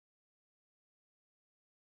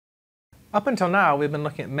Up until now, we've been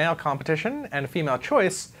looking at male competition and female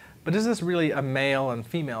choice, but is this really a male and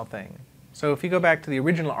female thing? So if you go back to the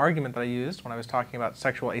original argument that I used when I was talking about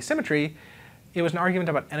sexual asymmetry, it was an argument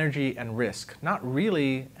about energy and risk, not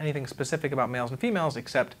really anything specific about males and females,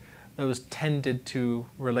 except those tended to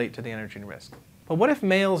relate to the energy and risk. But what if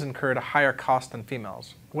males incurred a higher cost than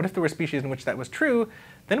females? What if there were species in which that was true?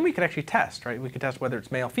 Then we could actually test, right? We could test whether it's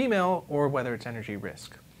male-female or whether it's energy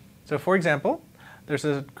risk. So for example, there's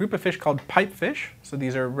a group of fish called pipefish. So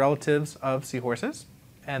these are relatives of seahorses.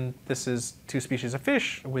 And this is two species of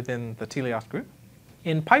fish within the teleost group.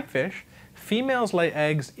 In pipefish, females lay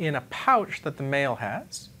eggs in a pouch that the male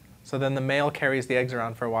has. So then the male carries the eggs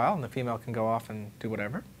around for a while and the female can go off and do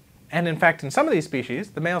whatever. And in fact, in some of these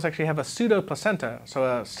species, the males actually have a pseudoplacenta,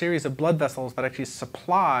 so a series of blood vessels that actually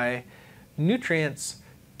supply nutrients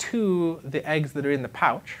to the eggs that are in the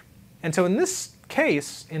pouch. And so in this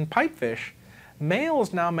case, in pipefish,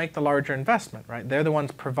 males now make the larger investment, right? They're the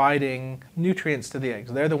ones providing nutrients to the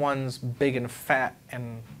eggs. They're the ones big and fat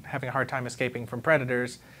and having a hard time escaping from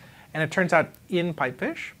predators. And it turns out in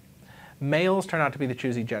pipefish, males turn out to be the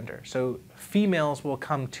choosy gender. So females will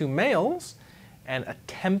come to males and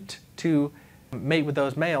attempt to mate with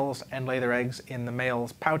those males and lay their eggs in the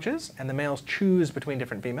males' pouches, and the males choose between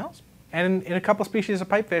different females. And in a couple species of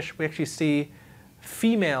pipefish, we actually see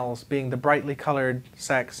females being the brightly colored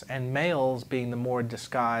sex and males being the more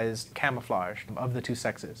disguised, camouflaged of the two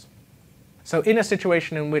sexes. So in a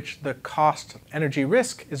situation in which the cost energy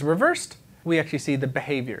risk is reversed, we actually see the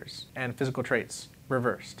behaviors and physical traits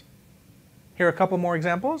reversed. Here are a couple more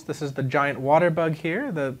examples. This is the giant water bug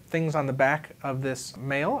here. The things on the back of this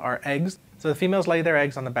male are eggs. So the females lay their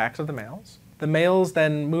eggs on the backs of the males. The males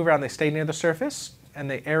then move around, they stay near the surface,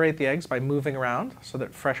 and they aerate the eggs by moving around so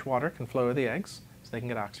that fresh water can flow to the eggs so they can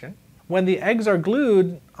get oxygen. When the eggs are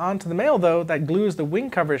glued onto the male though, that glues the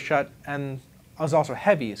wing covers shut and is also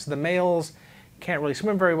heavy. So the males can't really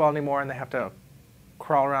swim very well anymore and they have to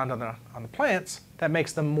crawl around on the plants. That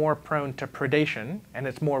makes them more prone to predation and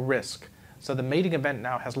it's more risk. So the mating event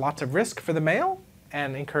now has lots of risk for the male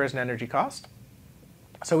and incurs an energy cost.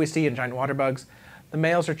 So we see in giant water bugs, the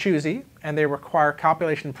males are choosy and they require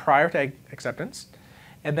copulation prior to egg acceptance.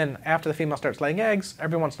 And then after the female starts laying eggs,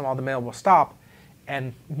 every once in a while the male will stop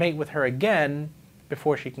and mate with her again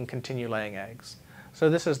before she can continue laying eggs. So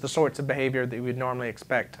this is the sorts of behavior that we would normally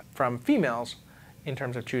expect from females in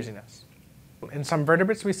terms of choosiness. In some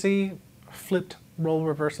vertebrates we see flipped role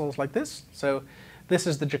reversals like this. So this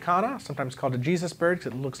is the jacana, sometimes called a Jesus bird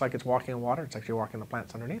because it looks like it's walking in water. It's actually walking the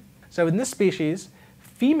plants underneath. So in this species,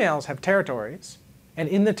 females have territories, and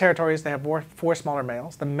in the territories they have four smaller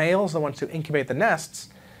males. The males are the ones who incubate the nests,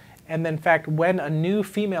 and then in fact when a new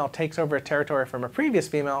female takes over a territory from a previous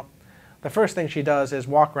female, the first thing she does is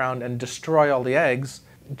walk around and destroy all the eggs,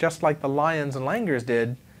 just like the lions and langurs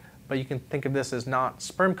did, but you can think of this as not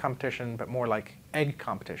sperm competition, but more like egg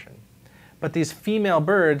competition. But these female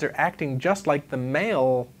birds are acting just like the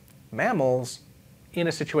male mammals in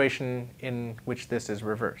a situation in which this is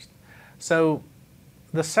reversed. So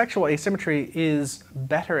the sexual asymmetry is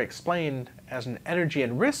better explained as an energy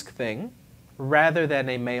and risk thing rather than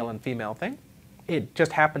a male and female thing. It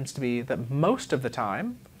just happens to be that most of the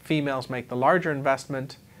time, females make the larger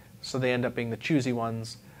investment, so they end up being the choosy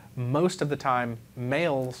ones. Most of the time,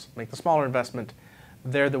 males make the smaller investment.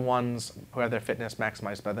 They're the ones who have their fitness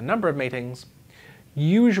maximized by the number of matings.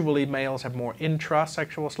 Usually males have more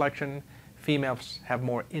intra-sexual selection, females have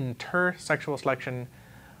more inter-sexual selection,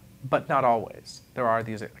 but not always. There are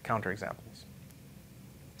these counterexamples.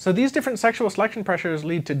 So these different sexual selection pressures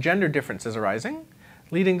lead to gender differences arising,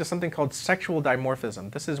 leading to something called sexual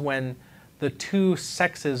dimorphism. This is when the two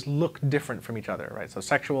sexes look different from each other, right? So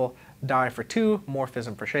sexual di for two,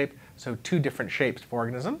 morphism for shape, so two different shapes of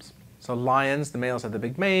organisms. So lions, the males have the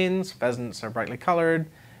big manes, pheasants are brightly colored.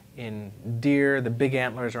 In deer, the big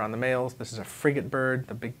antlers are on the males. This is a frigate bird.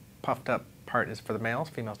 The big puffed up part is for the males.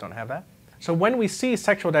 Females don't have that. So when we see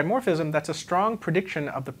sexual dimorphism, that's a strong prediction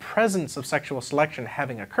of the presence of sexual selection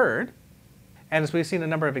having occurred. And as we've seen a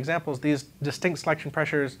number of examples, these distinct selection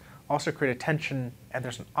pressures also create a tension, and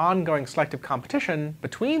there's an ongoing selective competition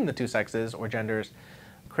between the two sexes or genders,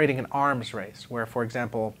 creating an arms race where, for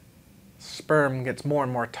example, sperm gets more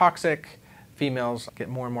and more toxic, females get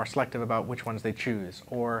more and more selective about which ones they choose,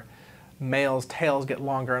 or males' tails get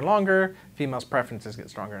longer and longer, females' preferences get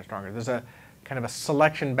stronger and stronger. There's a kind of a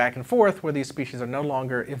selection back and forth where these species are no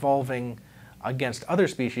longer evolving against other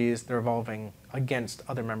species, they're evolving against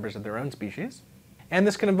other members of their own species. And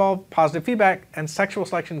this can involve positive feedback, and sexual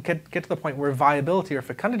selection get to the point where viability or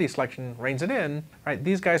fecundity selection reins it in, right?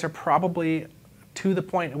 These guys are probably to the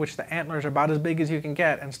point at which the antlers are about as big as you can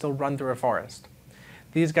get and still run through a forest.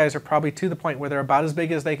 These guys are probably to the point where they're about as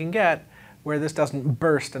big as they can get, where this doesn't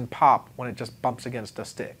burst and pop when it just bumps against a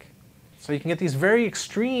stick. So you can get these very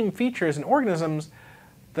extreme features in organisms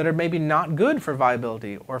that are maybe not good for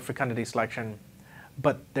viability or fecundity selection,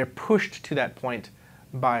 but they're pushed to that point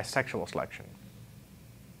by sexual selection.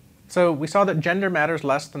 So we saw that gender matters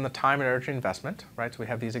less than the time and energy investment, right? So we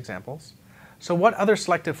have these examples. So what other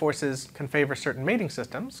selective forces can favor certain mating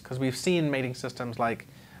systems? Because we've seen mating systems like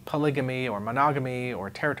polygamy or monogamy or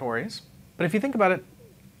territories. But if you think about it,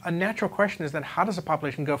 a natural question is then how does a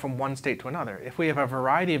population go from one state to another? If we have a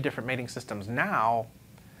variety of different mating systems now,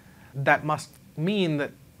 that must mean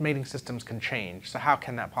that mating systems can change. So how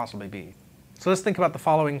can that possibly be? So let's think about the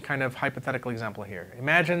following kind of hypothetical example here.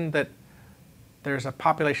 Imagine that there's a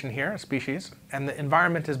population here, a species, and the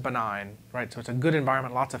environment is benign, right? So it's a good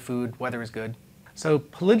environment, lots of food, weather is good. So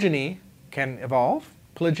polygyny can evolve.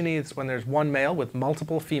 Polygyny is when there's one male with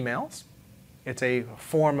multiple females. It's a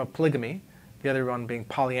form of polygamy, the other one being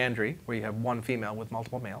polyandry, where you have one female with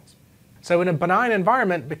multiple males. So in a benign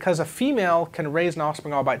environment, because a female can raise an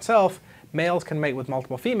offspring all by itself, males can mate with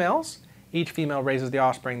multiple females. Each female raises the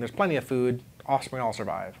offspring, there's plenty of food, offspring all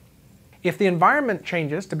survive. If the environment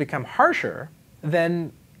changes to become harsher,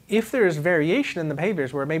 then if there is variation in the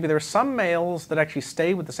behaviors where maybe there are some males that actually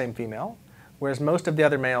stay with the same female, whereas most of the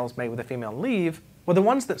other males mate with a female and leave, well, the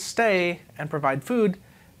ones that stay and provide food,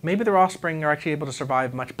 maybe their offspring are actually able to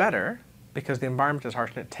survive much better because the environment is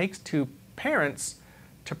harsh and it takes two parents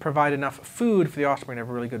to provide enough food for the offspring to have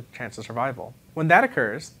a really good chance of survival. When that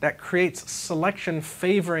occurs, that creates selection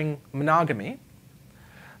favoring monogamy.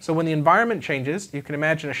 So when the environment changes, you can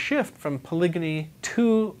imagine a shift from polygyny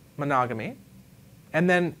to monogamy. And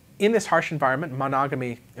then in this harsh environment,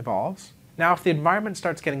 monogamy evolves. Now if the environment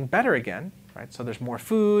starts getting better again, right, so there's more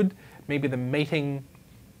food, maybe the mating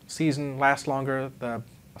season lasts longer, the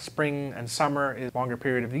spring and summer is a longer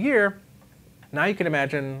period of the year, now you can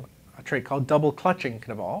imagine a trait called double clutching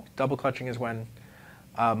can evolve. Double clutching is when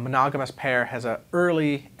a monogamous pair has an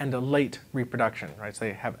early and a late reproduction, right? So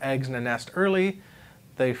they have eggs in a nest early,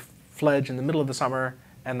 they fledge in the middle of the summer,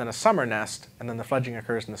 and then a summer nest, and then the fledging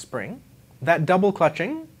occurs in the spring. That double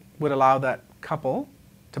clutching would allow that couple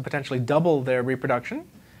to potentially double their reproduction.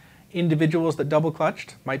 Individuals that double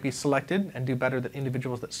clutched might be selected and do better than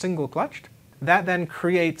individuals that single clutched. That then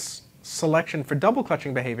creates selection for double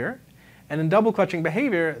clutching behavior. And in double clutching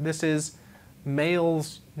behavior, this is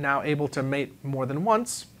males now able to mate more than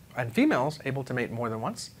once, and females able to mate more than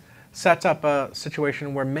once, sets up a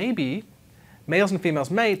situation where maybe males and females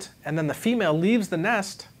mate, and then the female leaves the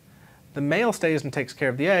nest, the male stays and takes care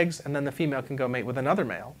of the eggs, and then the female can go mate with another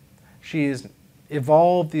male. She's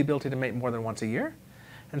evolved the ability to mate more than once a year,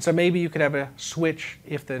 and so maybe you could have a switch,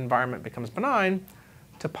 if the environment becomes benign,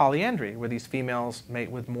 to polyandry, where these females mate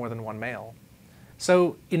with more than one male.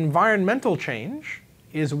 So environmental change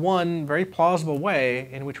is one very plausible way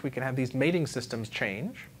in which we can have these mating systems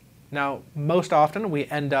change. Now, most often we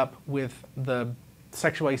end up with the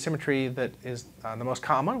sexual asymmetry that is the most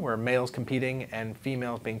common, where males competing and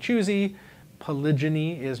females being choosy.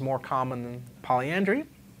 Polygyny is more common than polyandry.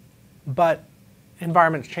 But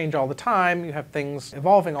environments change all the time, you have things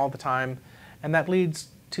evolving all the time, and that leads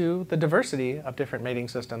to the diversity of different mating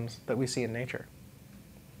systems that we see in nature.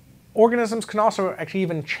 Organisms can also actually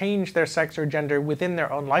even change their sex or gender within their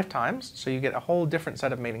own lifetimes, so you get a whole different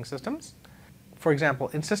set of mating systems. For example,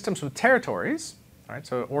 in systems with territories, right,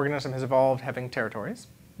 so an organism has evolved having territories,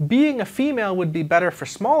 being a female would be better for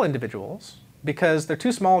small individuals because they're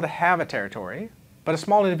too small to have a territory, but a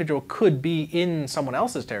small individual could be in someone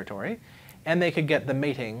else's territory, and they could get the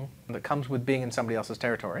mating that comes with being in somebody else's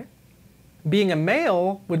territory. Being a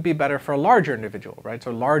male would be better for a larger individual, right? So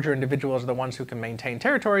larger individuals are the ones who can maintain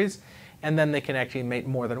territories, and then they can actually mate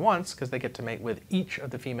more than once because they get to mate with each of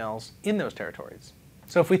the females in those territories.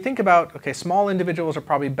 So if we think about, okay, small individuals are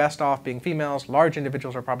probably best off being females, large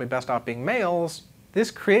individuals are probably best off being males, this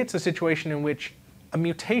creates a situation in which a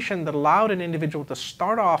mutation that allowed an individual to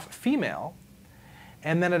start off female,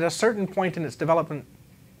 and then at a certain point in its development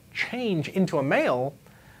change into a male,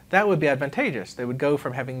 that would be advantageous. They would go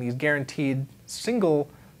from having these guaranteed single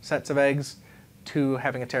sets of eggs to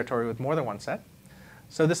having a territory with more than one set.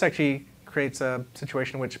 So this actually creates a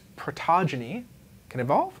situation in which protogeny can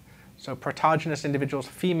evolve. So protogynous individuals,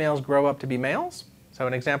 females grow up to be males. So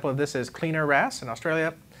an example of this is cleaner wrasse in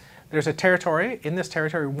Australia. There's a territory. In this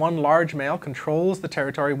territory, one large male controls the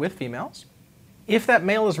territory with females. If that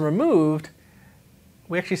male is removed,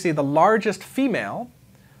 we actually see the largest female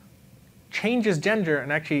changes gender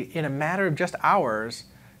and actually in a matter of just hours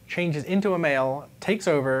changes into a male, takes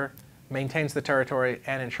over, maintains the territory,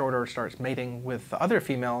 and in short order starts mating with the other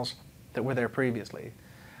females that were there previously.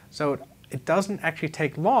 So it doesn't actually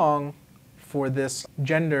take long for this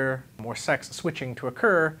gender or sex switching to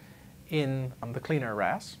occur in the cleaner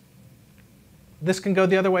wrasse. This can go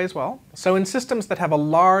the other way as well. So in systems that have a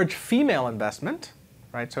large female investment,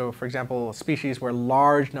 right, so for example, species where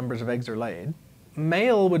large numbers of eggs are laid,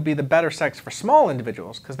 male would be the better sex for small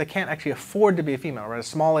individuals because they can't actually afford to be a female, right? A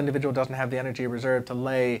small individual doesn't have the energy reserved to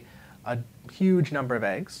lay a huge number of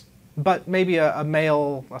eggs. But maybe a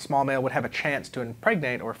small male would have a chance to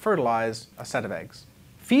impregnate or fertilize a set of eggs.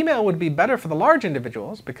 Female would be better for the large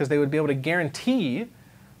individuals because they would be able to guarantee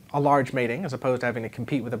a large mating as opposed to having to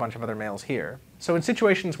compete with a bunch of other males here. So in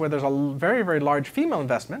situations where there's a very, very large female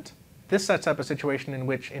investment, this sets up a situation in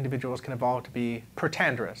which individuals can evolve to be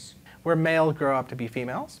protandrous, where males grow up to be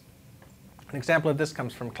females. An example of this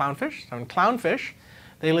comes from clownfish. So in clownfish,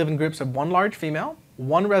 they live in groups of one large female,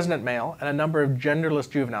 one resident male, and a number of genderless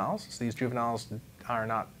juveniles. So these juveniles are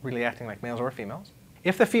not really acting like males or females.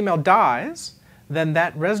 If the female dies, then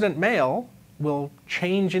that resident male will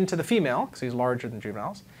change into the female, because he's larger than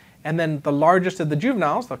juveniles, and then the largest of the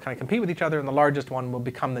juveniles, they'll kind of compete with each other, and the largest one will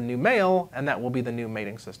become the new male, and that will be the new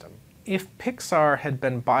mating system. If Pixar had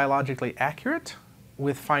been biologically accurate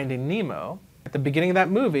with Finding Nemo, at the beginning of that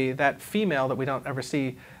movie, that female that we don't ever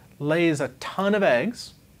see lays a ton of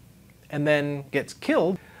eggs and then gets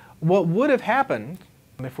killed. What would have happened,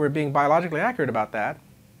 if we're being biologically accurate about that,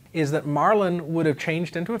 is that Marlin would have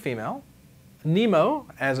changed into a female, Nemo,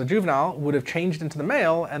 as a juvenile, would have changed into the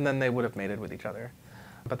male, and then they would have mated with each other.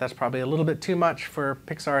 But that's probably a little bit too much for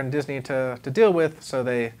Pixar and Disney to deal with, so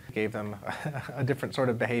they gave them a different sort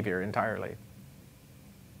of behavior entirely.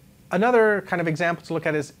 Another kind of example to look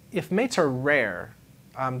at is if mates are rare,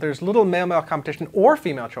 there's little male-male competition or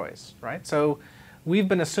female choice, right? So we've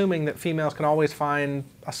been assuming that females can always find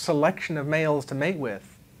a selection of males to mate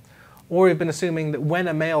with. Or we've been assuming that when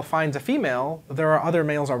a male finds a female, there are other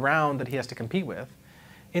males around that he has to compete with.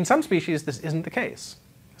 In some species, this isn't the case.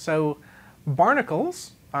 So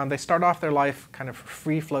barnacles, they start off their life kind of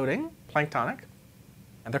free-floating, planktonic.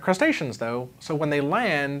 And they're crustaceans, though, so when they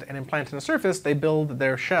land and implant in the surface, they build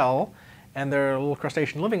their shell and their little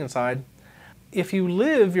crustacean living inside. If you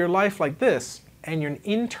live your life like this, and you're an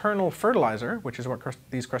internal fertilizer, which is what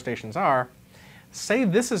these crustaceans are, say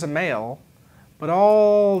this is a male, but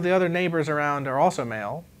all the other neighbors around are also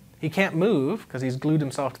male. He can't move because he's glued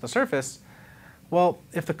himself to the surface. Well,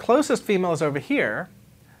 if the closest female is over here,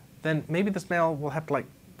 then maybe this male will have to like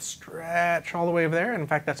stretch all the way over there. And in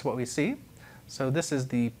fact, that's what we see. So this is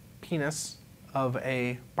the penis of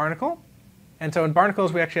a barnacle. And so in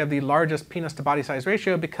barnacles, we actually have the largest penis to body size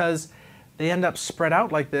ratio because they end up spread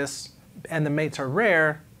out like this, and the mates are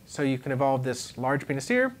rare, so you can evolve this large penis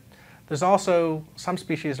here. There's also some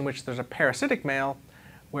species in which there's a parasitic male,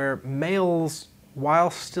 where males,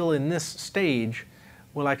 while still in this stage,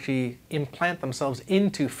 will actually implant themselves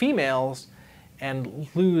into females and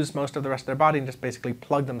lose most of the rest of their body and just basically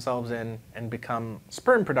plug themselves in and become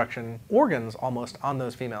sperm production organs almost on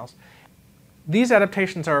those females. These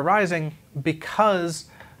adaptations are arising because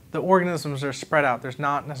the organisms are spread out. There's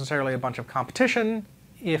not necessarily a bunch of competition.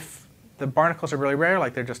 If the barnacles are really rare,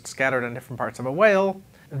 like they're just scattered in different parts of a whale,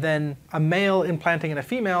 then a male implanting in a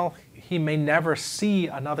female, he may never see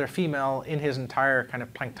another female in his entire kind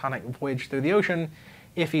of planktonic voyage through the ocean.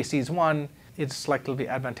 If he sees one, it's selectively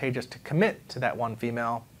advantageous to commit to that one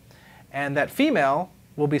female. And that female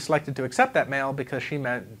will be selected to accept that male because she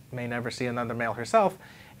may never see another male herself,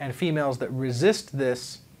 and females that resist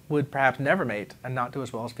this would perhaps never mate and not do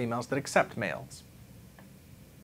as well as females that accept males.